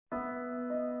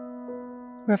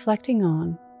reflecting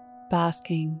on,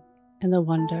 basking in the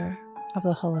wonder of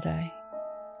the holiday.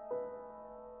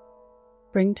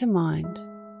 Bring to mind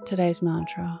today's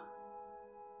mantra.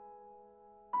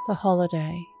 The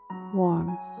holiday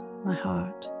warms my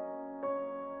heart.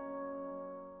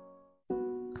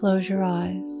 Close your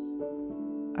eyes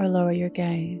or lower your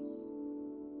gaze.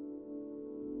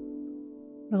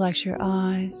 Relax your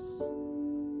eyes,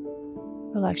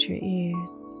 relax your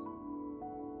ears,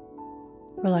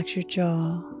 relax your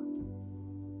jaw.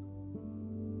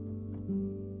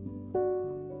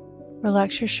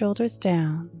 Relax your shoulders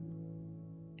down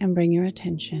and bring your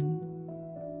attention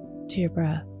to your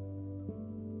breath.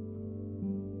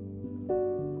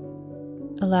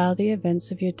 Allow the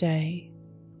events of your day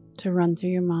to run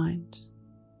through your mind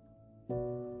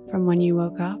from when you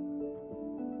woke up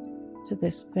to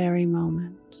this very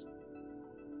moment,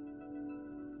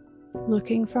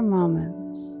 looking for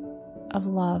moments of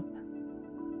love,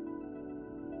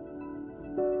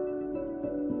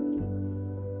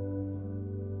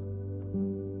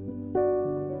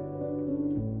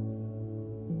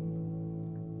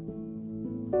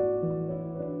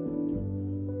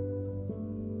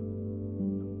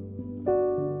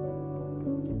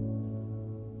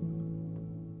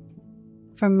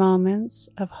 for moments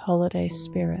of holiday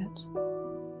spirit.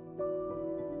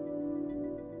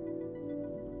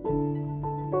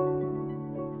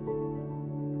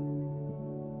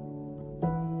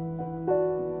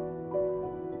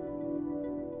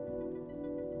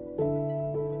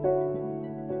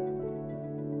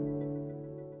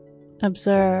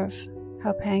 Observe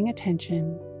how paying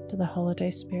attention to the holiday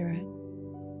spirit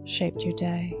shaped your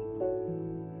day.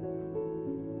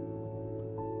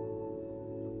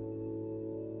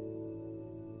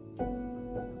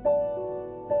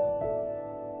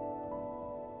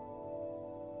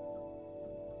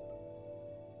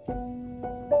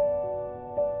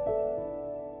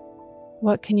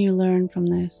 What can you learn from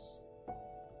this?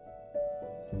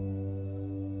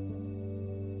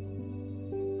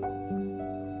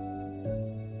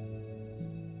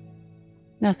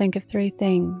 Now think of 3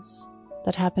 things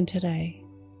that happened today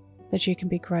that you can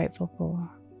be grateful for.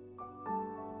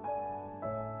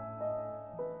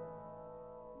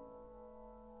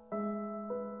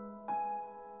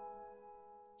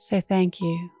 Say thank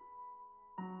you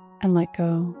and let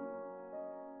go,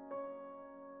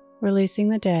 releasing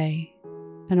the day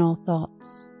and all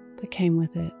thoughts that came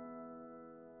with it,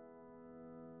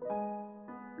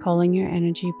 calling your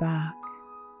energy back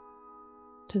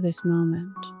to this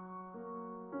moment,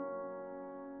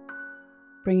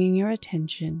 bringing your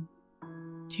attention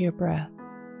to your breath,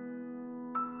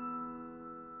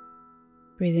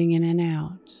 breathing in and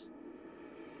out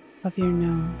of your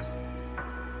nose,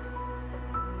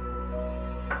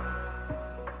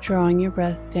 drawing your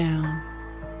breath down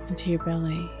into your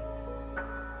belly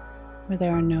where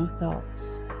there are no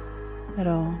thoughts at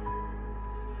all.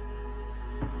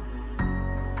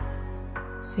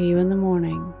 See you in the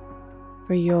morning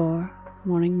for your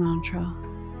morning mantra.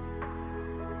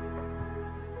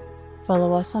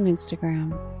 Follow us on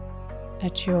Instagram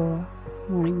at Your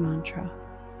Morning Mantra.